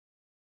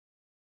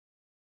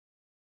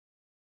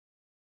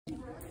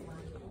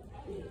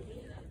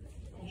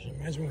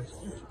Reminds me of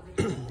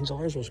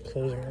Zellers was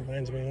closing.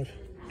 Reminds me of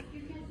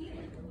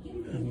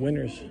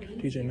Winners,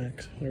 DJ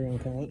Maxx, whatever you want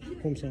to call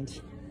it.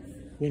 HomeSense.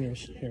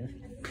 Winners here.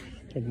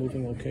 They're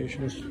moving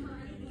locations.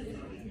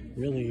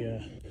 Really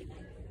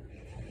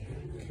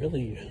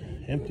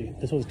empty.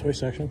 This was the toy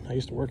section. I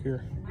used to work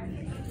here.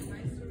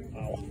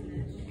 Wow.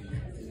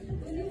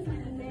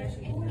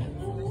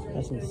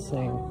 That's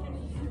insane.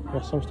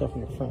 Got some stuff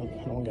in the front.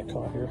 I don't want to get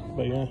caught here.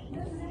 But yeah.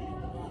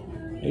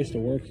 I used to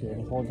work here.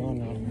 It's all gone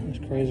now. It's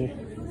crazy.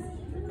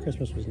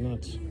 Christmas was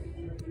nuts.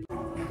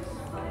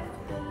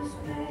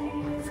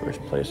 First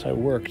place I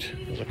worked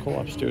as a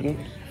co-op student.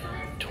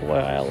 Toy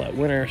aisle at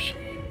Winners.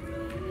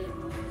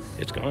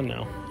 It's gone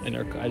now. And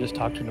I just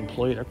talked to an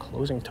employee. They're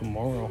closing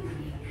tomorrow.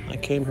 I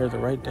came here the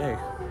right day.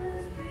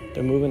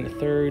 They're moving the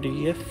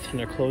 30th and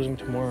they're closing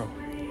tomorrow.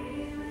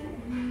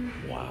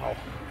 Wow.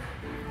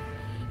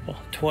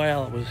 Well, toy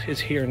aisle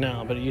is here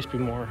now, but it used to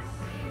be more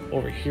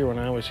over here when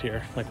I was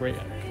here, like right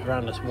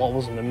around this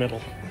walls in the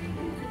middle.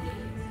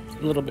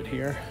 A little bit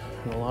here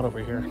and a lot over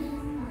here.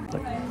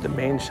 Like the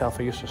main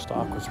shelf I used to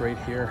stock was right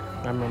here.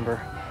 I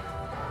remember.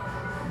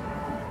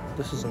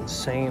 This is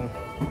insane.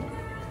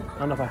 I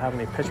don't know if I have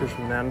any pictures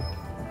from then.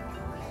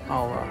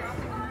 I'll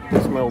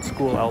get some old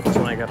school albums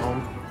when I get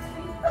home,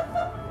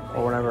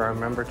 or whenever I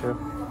remember to.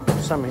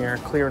 Some here.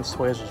 Clearance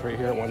toys was right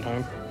here at one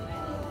time.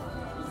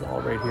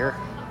 All right here.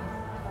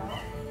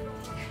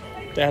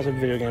 They had some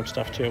video game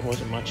stuff too. It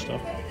wasn't much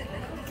stuff.